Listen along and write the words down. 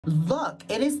Look,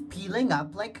 it is peeling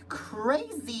up like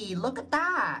crazy. Look at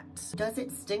that. Does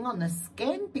it sting on the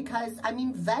skin? Because, I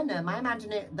mean, venom, I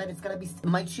imagine that it's gonna be...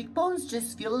 My cheekbones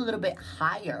just feel a little bit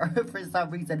higher for some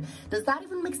reason. Does that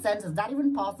even make sense? Is that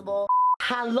even possible?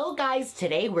 Hello guys,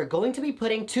 today we're going to be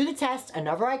putting to the test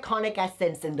another iconic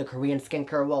essence in the Korean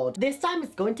skincare world. This time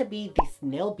it's going to be the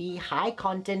Snail Bee High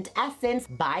Content Essence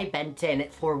by Benton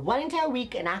for 1 entire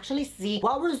week and actually see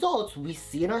what results we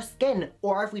see in our skin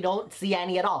or if we don't see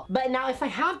any at all. But now if I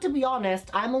have to be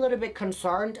honest, I'm a little bit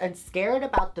concerned and scared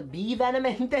about the bee venom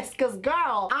in this because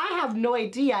girl, I have no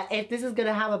idea if this is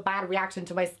gonna have a bad reaction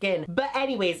to my skin. But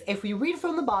anyways, if we read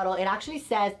from the bottle, it actually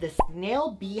says the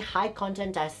Snail Bee High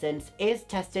Content Essence is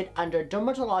tested under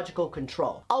dermatological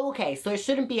control. Oh, okay, so it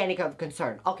shouldn't be any kind of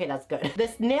concern. Okay, that's good. The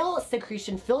snail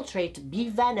secretion filtrate, bee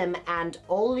venom, and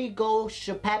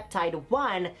oligosapeptide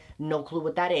 1, no clue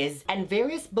what that is, and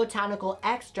various botanical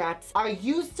extracts are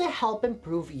used to help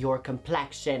improve your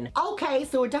complexion. Okay,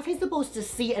 so we're definitely supposed to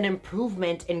see an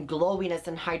improvement in glowiness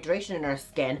and hydration in our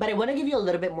skin, but I want to give you a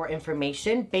little bit more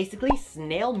information. Basically,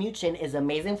 snail mucin is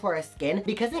amazing for our skin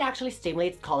because it actually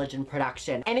stimulates collagen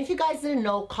production. And if you guys didn't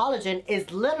know, collagen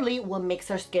is literally what makes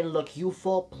our skin look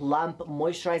youthful, plump,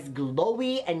 moisturized,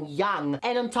 glowy, and young.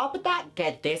 And on top of that,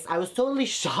 get this, I was totally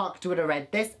shocked when I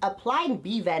read this. Applying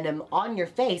bee venom on your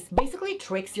face basically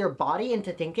tricks your body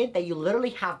into thinking that you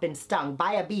literally have been stung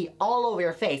by a bee all over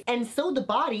your face. And so the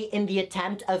body, in the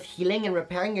attempt of healing and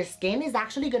repairing your skin, is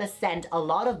actually gonna send a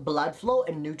lot of blood flow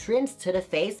and nutrients to the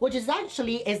face, which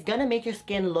essentially is gonna make your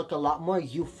skin look a lot more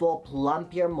youthful,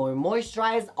 plumpier, more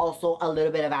moisturized, also a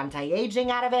little bit of anti-aging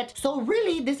out of it. So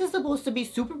really, this is supposed to be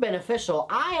super beneficial.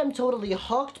 I am totally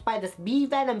hooked by this bee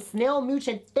venom snail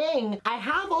mucin thing. I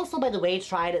have also, by the way,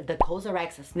 tried the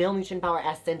cosrx snail mucin power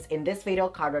essence in this video,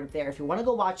 card right up there if you want to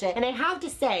go watch it. And I have to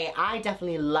say, I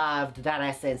definitely loved that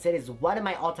essence. It is one of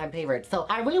my all-time favorites. So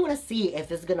I really want to see if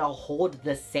this is gonna hold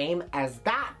the same as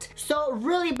that. So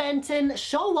really, Benton,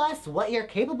 show us what you're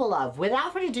capable of.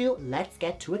 Without further ado, let's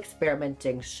get to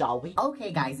experimenting, shall we?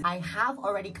 Okay guys, I have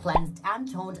already cleansed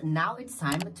and toned. Now it's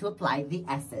time to apply the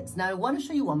essence. Now I want to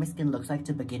show you what my skin looks like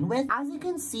to begin with. As you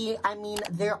can see, I mean,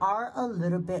 there are a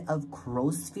little bit of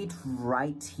crow's feet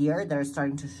right here that are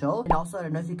starting to show. And also, I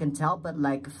don't know if you can tell, but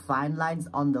like fine lines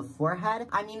on the forehead.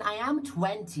 I mean, I am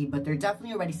 20, but they're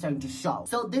definitely already starting to show.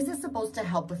 So this is supposed to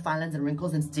help with fine lines and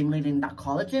wrinkles and stimulating that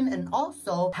collagen and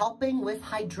also helping with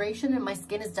hydration. And my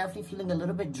skin is definitely feeling a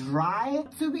little bit dry.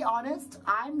 To be honest,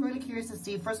 I'm really curious to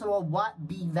see, first of all, what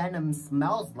bee venom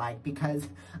smells like because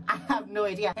I have no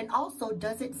idea. And also,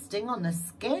 does it sting on the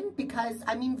skin? Because,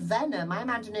 I mean, venom, I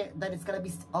imagine that it's gonna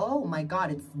be... Oh my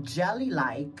god, it's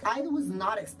jelly-like. I was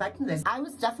not expecting this. I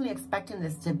was definitely expecting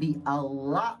this to be a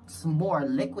lot more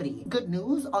liquidy. Good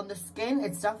news, on the skin,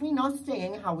 it's definitely not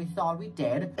stinging how we thought we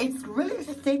did. It's really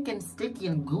thick and sticky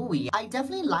and gooey. I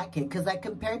definitely like it because, like,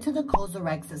 compared to the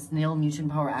cosrx snail mucin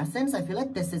power essence, I feel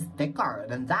like this is thicker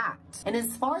than that. And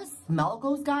as far as smell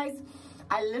goes, guys,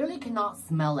 I literally cannot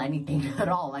smell anything at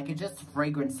all. Like, it's just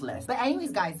fragranceless. But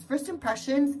anyways, guys, first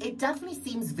impressions, it definitely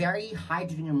seems very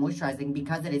hydrating and moisturizing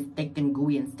because it is thick and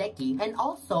gooey and sticky. And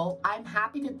also, I'm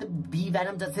happy that the bee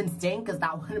venom doesn't sting because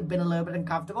that would have been a little bit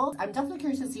uncomfortable. I'm definitely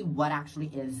curious to see what actually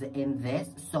is in this.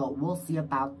 So we'll see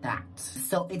about that.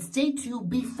 So it's day 2.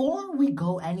 Before we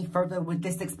go any further with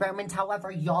this experiment,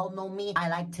 however, y'all know me, I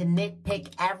like to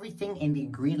nitpick everything in the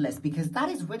ingredient list because that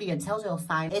is really a telltale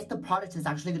sign if the product is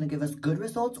actually going to give us good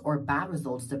results or bad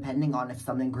results depending on if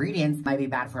some ingredients might be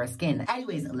bad for our skin.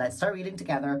 Anyways, let's start reading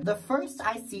together. The first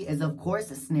I see is, of course,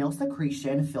 snail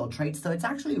secretion filtrate. So it's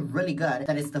actually really good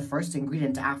that it's the first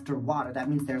ingredient after water. That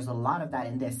means there's a lot of that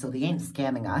in this, so they ain't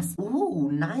scamming us.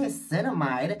 Ooh,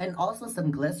 niacinamide and also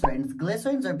some glycerins.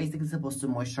 Glycerins are basically supposed to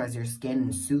moisturize your skin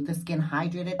and soothe the skin,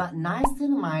 hydrate it, but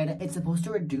niacinamide, it's supposed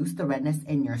to reduce the redness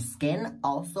in your skin,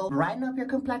 also brighten up your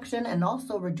complexion, and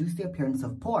also reduce the appearance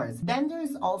of pores. Then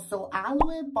there's also aloe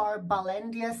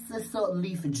barbalandia sisal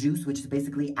leaf juice, which is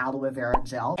basically aloe vera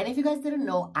gel. And if you guys didn't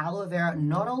know, aloe vera,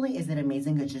 not only is it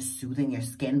amazing at just soothing your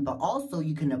skin, but also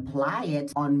you can apply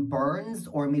it on burns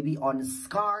or maybe on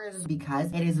scars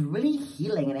because it is really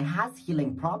healing and it has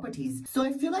healing properties. So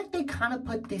I feel like they kind of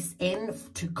put this in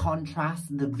to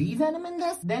contrast the bee venom in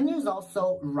this. Then there's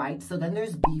also, so then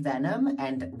there's bee venom,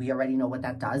 and we already know what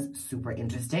that does. Super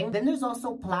interesting. Then there's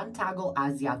also Plantago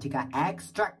asiatica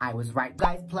extract. I was right,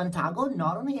 guys. Plantago Plantago,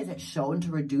 not only is it shown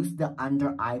to reduce the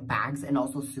under eye bags and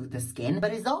also soothe the skin,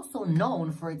 but is also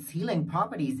known for its healing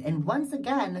properties. And once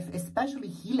again, especially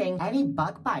healing any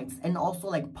bug bites and also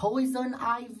like poison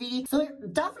ivy. So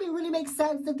it definitely really makes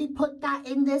sense that they put that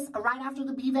in this right after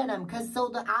the bee venom, because so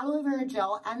the aloe vera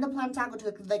gel and the Plantago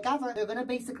together, they're gonna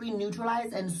basically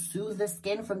neutralize and soothe the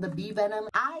skin from the bee venom.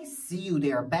 I see you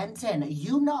there, Benton.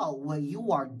 You know what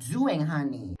you are doing,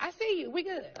 honey. I see you. We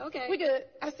good. Okay. We good.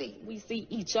 I see. We see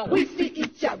each other. We see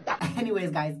each other.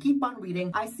 Anyways, guys, keep on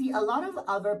reading. I see a lot of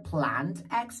other plant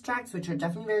extracts, which are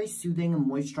definitely very soothing and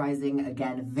moisturizing.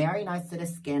 Again, very nice to the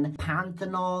skin.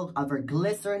 Panthenol, other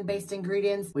glycerin-based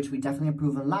ingredients, which we definitely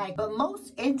approve and like. But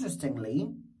most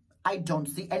interestingly, I don't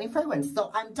see any fragrance.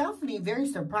 So I'm definitely very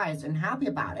surprised and happy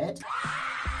about it.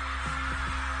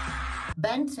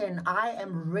 Benton, I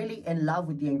am really in love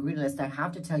with the ingredient list. I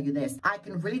have to tell you this. I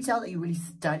can really tell that you really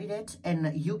studied it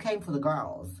and you came for the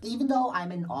girls. Even though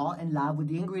I'm in love with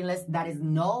the ingredient list, that is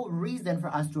no reason for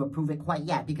us to approve it quite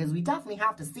yet, because we definitely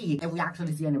have to see if we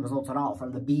actually see any results at all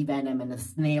from the bee venom and the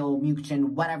snail, mucin,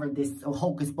 whatever this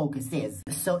hocus pocus is.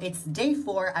 So it's day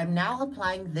 4. I'm now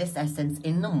applying this essence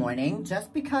in the morning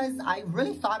just because I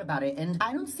really thought about it, and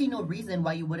I don't see no reason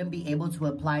why you wouldn't be able to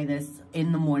apply this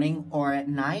in the morning or at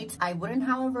night. I wouldn't,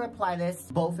 however, apply this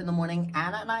both in the morning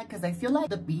and at night because I feel like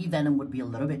the bee venom would be a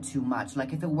little bit too much.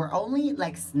 Like if it were only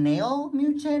like snail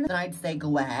mucin, then I'd say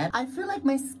go ahead. I feel like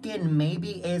my skin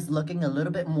maybe is looking a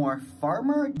little bit more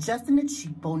firmer, just in the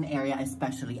cheekbone area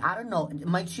especially. I don't know,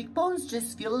 my cheekbones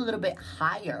just feel a little bit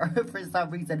higher for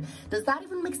some reason. Does that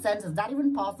even make sense? Is that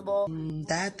even possible?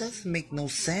 That does make no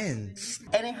sense.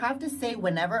 And I have to say,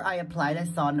 whenever I apply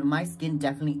this on, my skin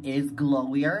definitely is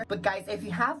glowier. But guys, if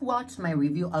you have watched my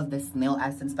review of the Snail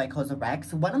essence by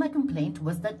cosrx, one of my complaints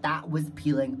was that was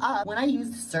peeling up when I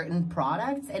used certain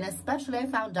products, and especially I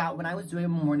found out when I was doing a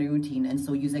morning routine and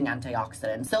so using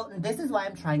antioxidants. So this is why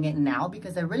I'm trying it now,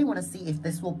 because I really want to see if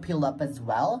this will peel up as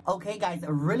well. Okay guys,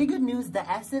 really good news, the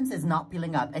essence is not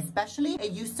peeling up. Especially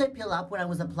it used to peel up when I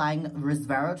was applying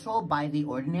resveratrol by The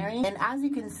Ordinary, and as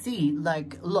you can see,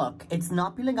 like, look, it's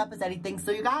not peeling up as anything.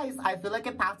 So you guys, I feel like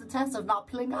it passed the test of not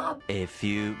peeling up. A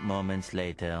few moments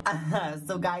later.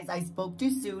 So guys, I spoke too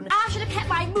soon. I should have kept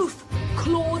my mouth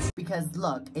closed. Because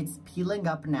look, it's peeling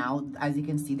up now. As you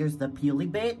can see, there's the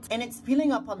peely bit, and it's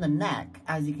peeling up on the neck,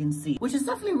 as you can see, which is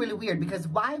definitely really weird, because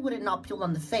why would it not peel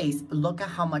on the face? But look at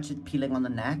how much it's peeling on the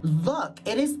neck. Look,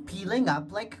 it is peeling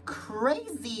up like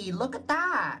crazy. Look at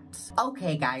that.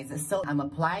 Okay guys, so I'm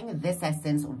applying this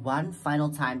essence one final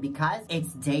time because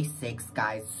it's day 6,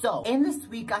 guys. So in this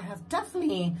week, I have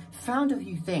definitely found a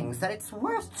few things that it's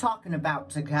worth talking about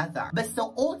together. But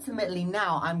so ultimately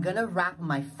now I'm gonna wrap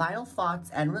my final thoughts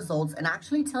and results and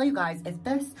actually tell you guys if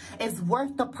this is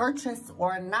worth the purchase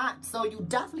or not. So you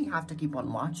definitely have to keep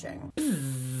on watching.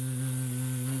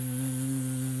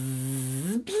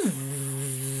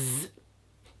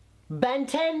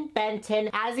 Benton,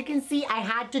 as you can see, I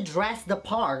had to dress the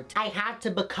part. I had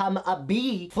to become a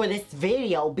bee for this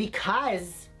video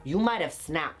because you might have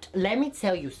snapped. Let me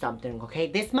tell you something,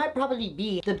 okay? This might probably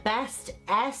be the best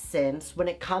essence when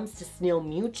it comes to snail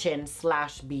mucin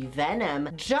 / bee venom,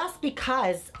 just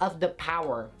because of the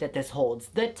power that this holds,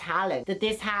 the talent that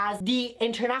this has, the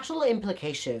international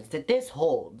implications that this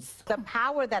holds. The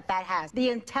power that has, the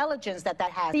intelligence that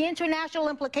has, the international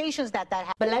implications that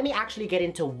has. But let me actually get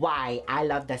into why I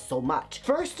love this so much.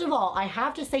 First of all, I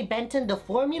have to say, Benton, the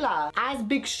formula, as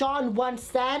Big Sean once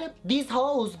said, these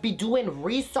hoes be doing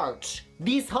research.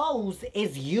 These hoes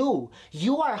is you.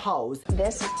 You are hoes.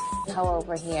 This hoe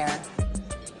over here.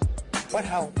 What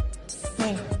hoe?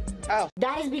 Me. Oh.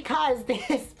 That is because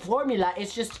this formula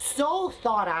is just so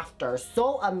thought after,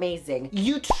 so amazing.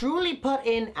 You truly put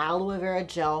in aloe vera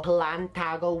gel,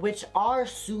 Plantago, which are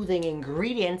soothing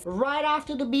ingredients, right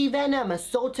after the bee venom.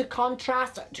 So to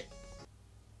contrast...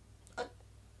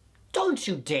 Don't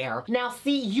you dare. Now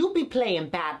see, you be playing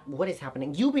bad. What is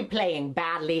happening? You be playing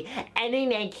badly, and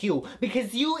it ain't you,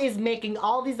 because you is making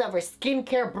all these other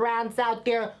skincare brands out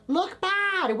there look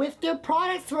bad with their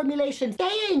product formulations.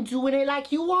 They ain't doing it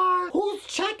like you are. Who's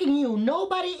checking you?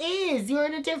 Nobody is. You're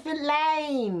in a different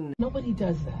lane. Nobody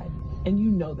does that, and you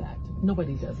know that.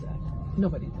 Nobody does that.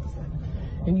 Nobody does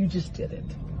that. And you just did it.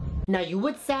 Now you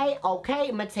would say,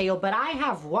 okay, Mateo, but I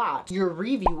have watched your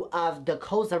review of the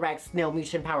cosrx Snail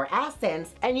Mucin Power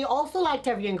Essence, and you also liked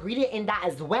every ingredient in that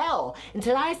as well. And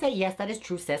today I say, yes, that is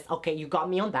true, sis. Okay, you got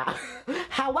me on that.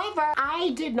 However,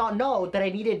 I did not know that I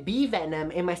needed bee venom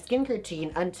in my skincare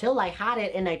routine until I had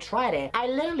it and I tried it. I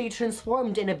literally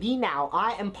transformed in a bee now.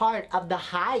 I am part of the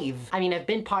hive. I mean, I've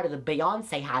been part of the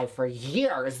Beyonce hive for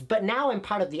years, but now I'm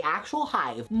part of the actual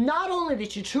hive. Not only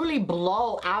did you truly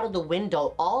blow out of the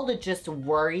window all the just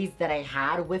worries that I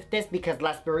had with this, because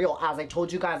let's be real, as I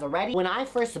told you guys already, when I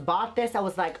first bought this, I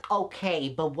was like, okay,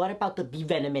 but what about the bee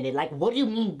venom in it? Like, what do you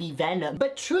mean bee venom?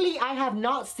 But truly, I have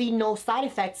not seen no side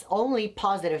effects, only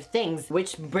positive things,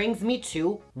 which brings me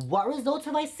to what results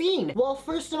have I seen? Well,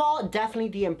 first of all,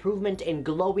 definitely the improvement in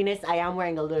glowiness. I am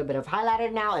wearing a little bit of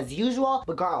highlighter now as usual,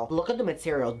 but girl, look at the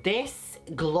material. This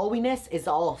glowiness is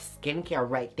all skincare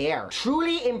right there.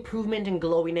 Truly improvement in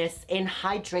glowiness, in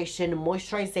hydration,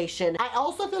 moisturization. I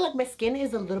also feel like my skin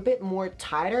is a little bit more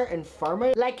tighter and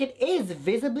firmer. Like, it is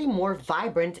visibly more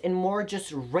vibrant and more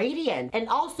just radiant. And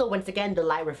also, once again, the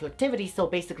light reflectivity. So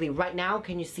basically right now,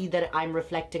 can you see that I'm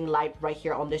reflecting light right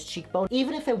here on this cheekbone?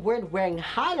 Even if I weren't wearing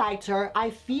highlighter, I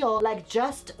feel like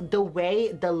just the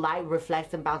way the light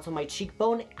reflects and bounces on my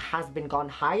cheekbone has been gone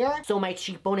higher. So my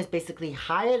cheekbone is basically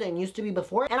higher than it used to be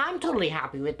before, and I'm totally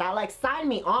happy with that. Like, sign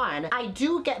me on. I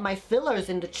do get my fillers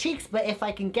in the cheeks, but if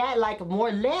I can get like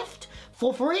more lift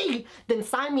for free, then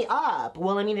sign me up.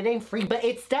 Well, I mean, it ain't free, but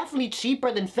it's definitely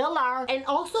cheaper than filler. And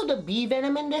also the bee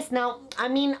venom in this. Now, I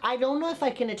mean, I don't know if I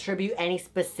can attribute any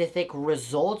specific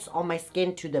results on my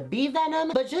skin to the bee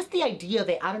venom, but just the idea of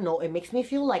it, I don't know, it makes me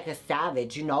feel like a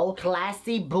savage, you know?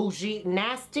 Classy, bougie,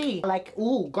 nasty. Like,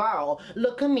 ooh, girl,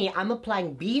 look at me. I'm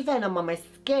applying bee venom on my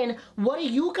skin. What do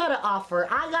you gotta offer?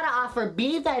 I gotta offer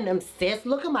bee venom, sis.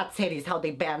 Look at my titties, how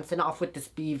they bouncing off with this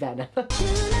bee venom.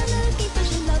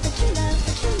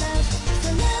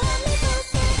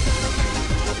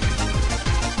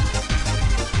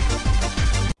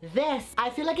 This, I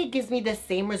feel like it gives me the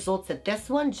same results that this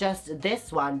one, just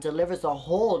this one delivers a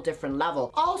whole different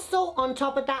level. Also, on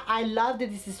top of that, I love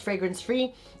that this is fragrance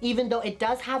free, even though it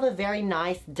does have a very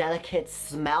nice, delicate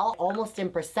smell, almost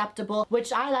imperceptible,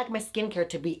 which I like my skincare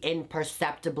to be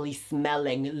imperceptibly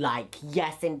smelling like.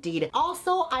 Yes, indeed.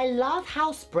 Also, I love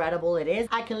how spreadable it is.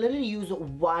 I can literally use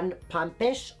one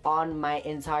pumpish on my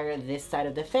entire this side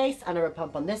of the face, another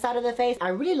pump on this side of the face. I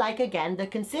really like, again, the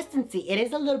consistency. It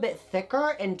is a little bit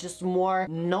thicker and just more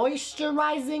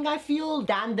moisturizing, I feel,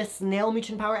 than the Snail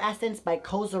Mucin Power Essence by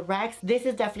cosrx. This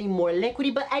is definitely more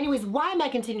liquidy. But anyways, why am I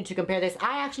continuing to compare this?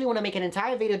 I actually want to make an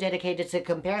entire video dedicated to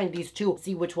comparing these two,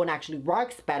 see which one actually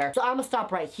works better. So I'm gonna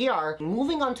stop right here.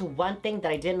 Moving on to one thing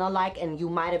that I did not like, and you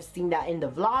might have seen that in the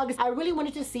vlogs. I really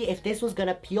wanted to see if this was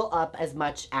gonna peel up as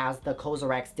much as the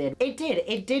cosrx did. It did.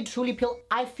 It did truly peel.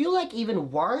 I feel like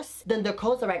even worse than the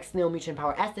cosrx Snail Mucin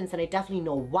Power Essence, and I definitely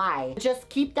know why. Just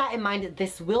keep that in mind.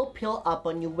 This will peel up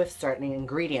on you with certain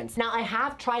ingredients. Now, I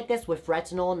have tried this with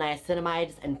retinol,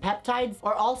 niacinamides, and peptides,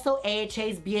 or also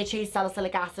AHAs, BHAs,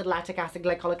 salicylic acid, lactic acid,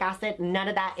 glycolic acid. None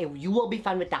of that. You will be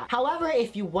fine with that. However,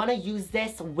 if you want to use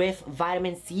this with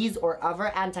vitamin C's or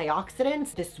other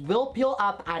antioxidants, this will peel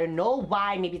up. I don't know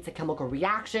why. Maybe it's a chemical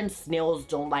reaction. Snails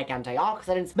don't like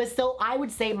antioxidants. But so I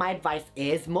would say my advice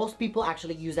is most people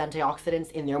actually use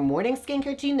antioxidants in their morning skincare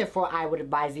routine. Therefore, I would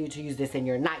advise you to use this in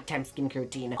your nighttime skincare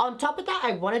routine. On top of that,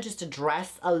 I want to just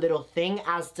address a little thing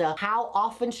as to how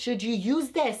often should you use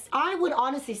this. I would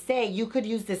honestly say you could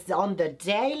use this on the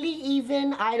daily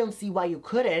even. I don't see why you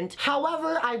couldn't.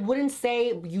 However, I wouldn't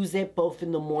say use it both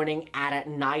in the morning and at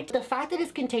night. The fact that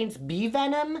it contains bee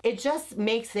venom, it just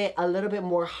makes it a little bit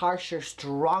more harsher,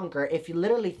 stronger. If you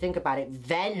literally think about it,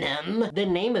 venom, the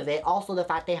name of it, also the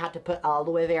fact they had to put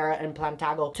aloe vera and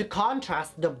plantago to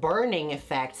contrast the burning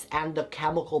effects and the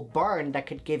chemical burn that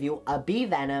could give you a bee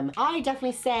venom. I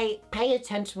definitely say pay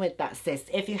attention with that, sis.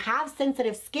 If you have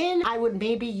sensitive skin, I would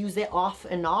maybe use it off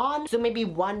and on. So maybe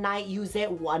one night use it,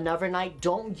 another night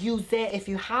don't use it. If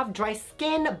you have dry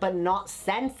skin but not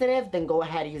sensitive, then go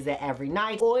ahead and use it every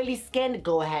night. Oily skin,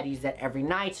 go ahead and use it every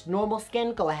night. Normal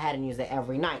skin, go ahead and use it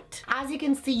every night. As you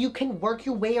can see, you can work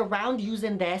your way around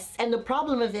using this, and the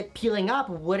problem of it peeling up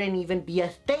wouldn't even be a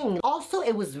thing. Also,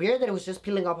 it was weird that it was just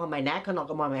peeling up on my neck and not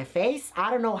on my face.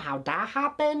 I don't know how that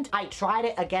happened. I tried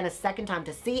it again a second time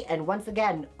to see, and once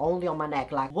again, only on my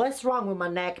neck. Like, what's wrong with my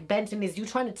neck? Benton, is you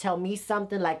trying to tell me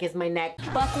something? Like, is my neck...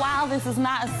 Buck Wild, this is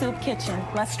not a soup kitchen.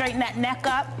 Let's straighten that neck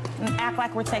up and act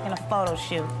like we're taking a photo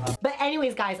shoot. But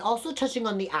anyways, guys, also touching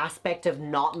on the aspect of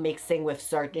not mixing with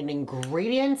certain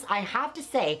ingredients, I have to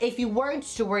say, if you weren't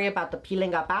to worry about the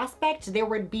peeling up aspect, there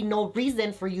would be no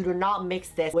reason for you to not mix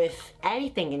this with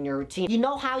anything in your routine. You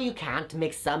know how you can't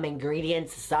mix some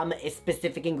ingredients, some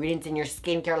specific ingredients in your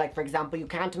skincare, like for example, you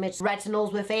can't mix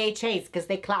retinols with AHAs because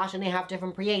they clash and they have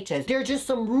different pHs. There are just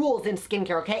some rules in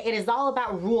skincare, okay? It is all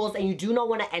about rules, and you do not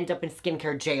want to end up in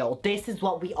skincare jail. This is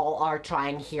what we all are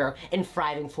trying here and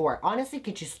thriving for. Honestly,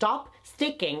 could you stop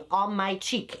sticking on my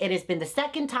cheek? It has been the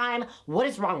second time. What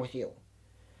is wrong with you?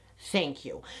 Thank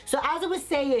you. So as I was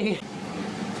saying,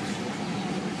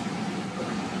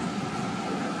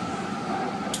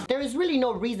 there is really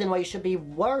no reason why you should be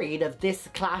worried of this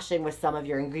clashing with some of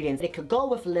your ingredients. It could go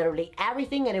with literally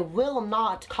everything and it will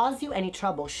not cause you any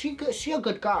trouble. She a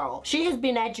good girl. She has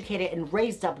been educated and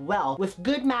raised up well with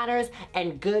good manners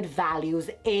and good values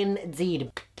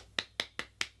indeed.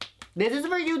 This is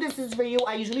for you, this is for you.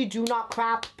 I usually do not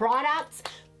crap products.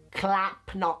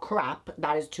 Clap, not crap.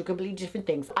 That is two completely different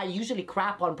things. I usually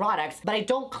crap on products, but I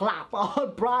don't clap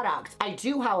on products. I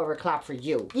do, however, clap for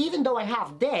you. Even though I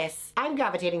have this, I'm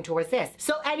gravitating towards this.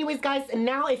 So anyways, guys,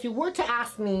 now if you were to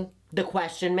ask me the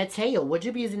question, Mateo, would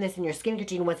you be using this in your skincare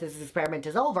routine once this experiment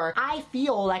is over? I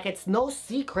feel like it's no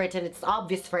secret and it's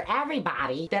obvious for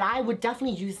everybody that I would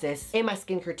definitely use this in my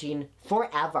skincare routine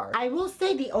forever. I will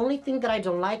say the only thing that I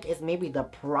don't like is maybe the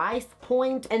price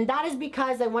point, and that is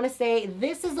because I want to say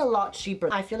this is a lot cheaper.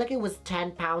 I feel like it was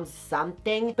 10 pounds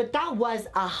something, but that was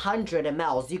 100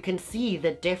 mls. You can see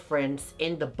the difference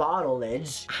in the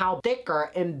bottlage, how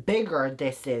thicker and bigger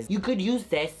this is. You could use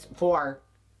this for,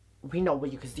 we know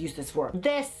what you could use this for.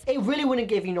 This, it really wouldn't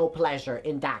give you no pleasure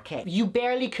in that case. You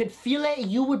barely could feel it.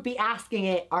 You would be asking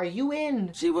it, are you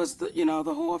in? She was the, you know,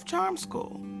 the whore of charm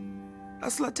school. A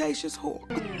slutatious whore.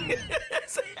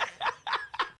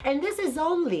 And this is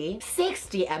only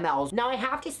 60 mls. Now I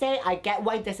have to say, I get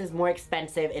why this is more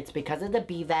expensive. It's because of the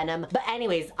bee venom. But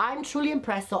anyways, I'm truly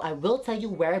impressed, so I will tell you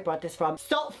where I brought this from.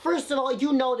 So first of all,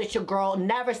 you know that your girl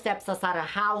never steps outside a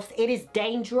house. It is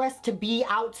dangerous to be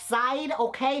outside,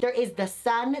 okay? There is the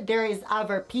sun, there is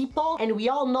other people, and we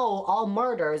all know all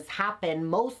murders happen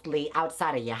mostly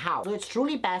outside of your house. So it's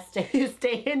truly best if you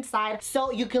stay inside.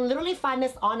 So you can literally find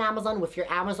this on Amazon with your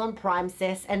Amazon Prime,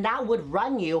 sis, and that would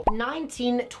run you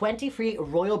 1923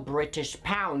 Royal British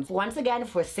pounds. Once again,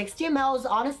 for 60 mls,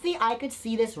 honestly, I could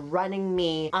see this running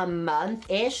me a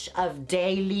month-ish of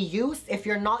daily use. If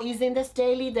you're not using this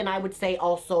daily, then I would say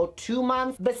also 2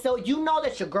 months. But so you know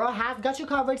that your girl has got you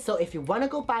covered. So if you want to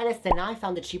go buy this, then I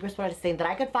found the cheapest price thing that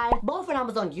I could find, both on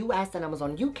Amazon US and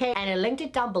Amazon UK, and I linked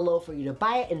it down below for you to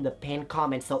buy it in the pinned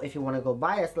comment. So if you want to go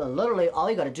buy this, literally all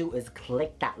you gotta do is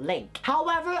click that link.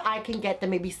 However, I can get that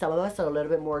maybe some of us are a little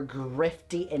bit more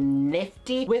grifty and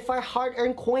nifty with our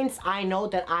hard-earned coins. I know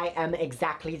that I am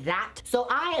exactly that. So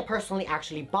I personally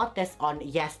actually bought this on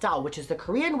Yesstyle, which is the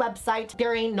Korean website.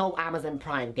 There ain't no Amazon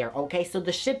Prime there, okay? So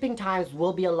the shipping times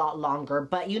will be a lot longer,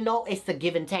 but you know it's the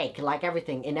give and take, like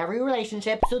everything in every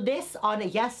relationship. So this on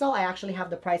Yesstyle, I actually have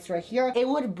the price right here. It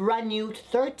would run you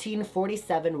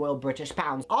 1347 Royal British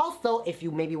pounds. Also, if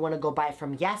you maybe want to go buy it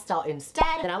from Yesstyle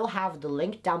instead, then I will have the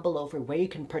link down below for where you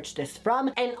can purchase this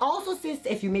from. And also, sis,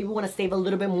 if you maybe want to save a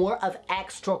little bit more of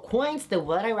extra coins, then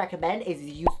what I recommend is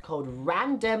you use code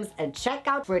RANDOMS and check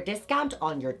out for a discount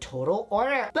on your total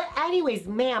order. But anyways,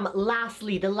 ma'am,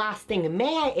 lastly, the last thing,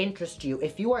 may I interest you,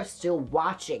 if you are still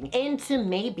watching, into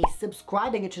maybe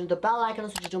subscribing and turn the bell icon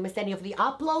so you don't miss any of the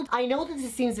uploads. I know that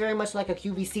this seems very much like a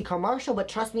QVC commercial, but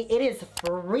trust me, it is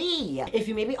free. If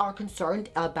you maybe are concerned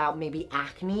about maybe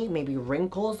acne, maybe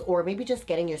wrinkles, or maybe just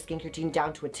getting your skincare routine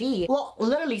down to a T, well,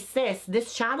 literally, sis,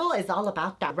 this channel is all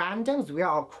about that. Randoms, we are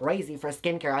all crazy for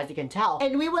skincare, as you can tell,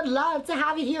 and we would love to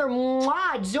have you here.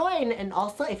 Mwah, join. And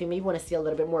also, if you maybe want to see a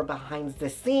little bit more behind the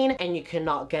scene and you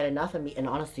cannot get enough of me, and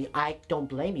honestly, I don't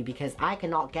blame you, because I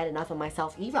cannot get enough of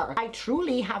myself either. I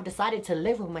truly have decided to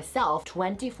live with myself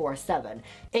 24/7.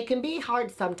 It can be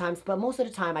hard sometimes, but most of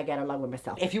the time I get along with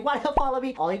myself. If you want to follow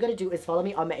me, all you gotta do is follow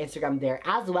me on my Instagram there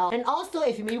as well. And also,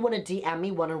 if you maybe want to DM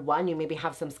me one-on-one, you maybe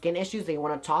have some skin issues and you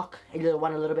want to talk and you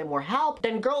want a little bit more help,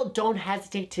 then girl, don't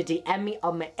hesitate to DM me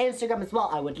on my Instagram as well.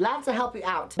 I would love to help you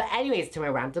out. But anyways, to my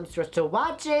randoms who are still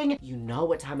watching, you know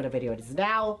what time of the video it is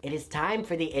now. It is time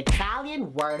for the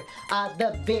Italian word of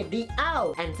the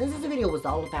video. And since this video was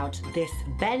all about this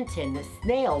Benton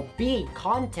Snail bee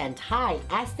content high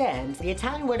essence, the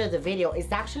Italian word of the video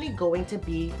is actually going to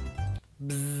be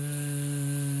bzzz.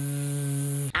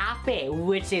 ape,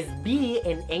 which is bee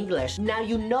in English. Now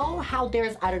you know how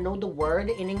there's, I don't know the word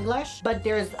in English, but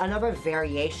there's another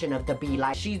variation of the bee.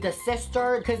 Like she's the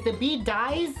sister, because the bee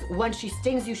dies when she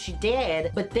stings you, she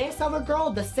did. But this other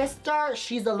girl, the sister,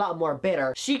 she's a lot more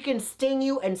bitter. She can sting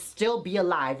you and still be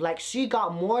alive. Like she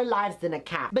got more lives than a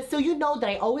cat. But so you know that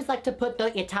I always like to put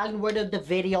the Italian word of the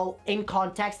video in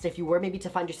context if you were maybe to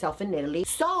find yourself in Italy.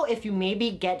 So if you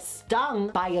maybe get stung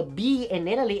by a bee in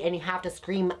Italy and you have to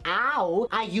scream ow,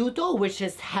 aiuto, which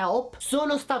is help.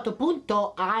 Sono stato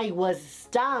punto, I was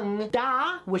stung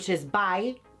da, which is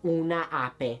by una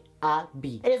ape, a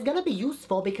bee. It is gonna be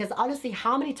useful because honestly,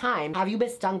 how many times have you been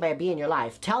stung by a bee in your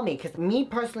life? Tell me, because me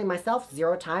personally myself,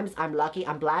 0 times. I'm lucky,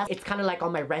 I'm blessed. It's kind of like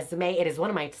on my resume. It is one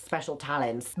of my special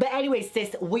talents. But anyway,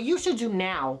 sis, what you should do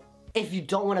now, if you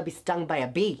don't want to be stung by a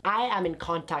bee, I am in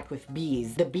contact with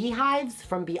bees. The beehives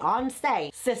from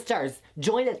Beyonce, sisters,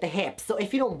 join at the hip. So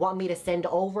if you don't want me to send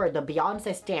over the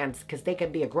Beyonce stands, because they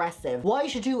can be aggressive, what you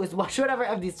should do is watch whatever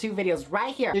of these 2 videos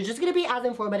right here. They're just gonna be as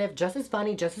informative, just as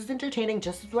funny, just as entertaining,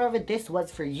 just as whatever this was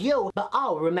for you. But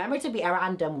oh, remember to be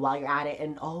random while you're at it,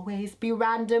 and always be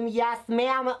random. Yes,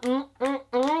 ma'am.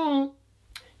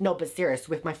 No, but serious,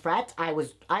 with my fret, I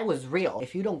was real.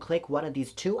 If you don't click one of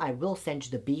these 2, I will send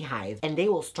you the beehive and they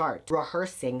will start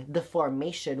rehearsing the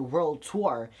Formation World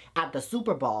Tour at the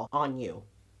Super Bowl on you.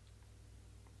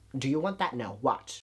 Do you want that? No, watch.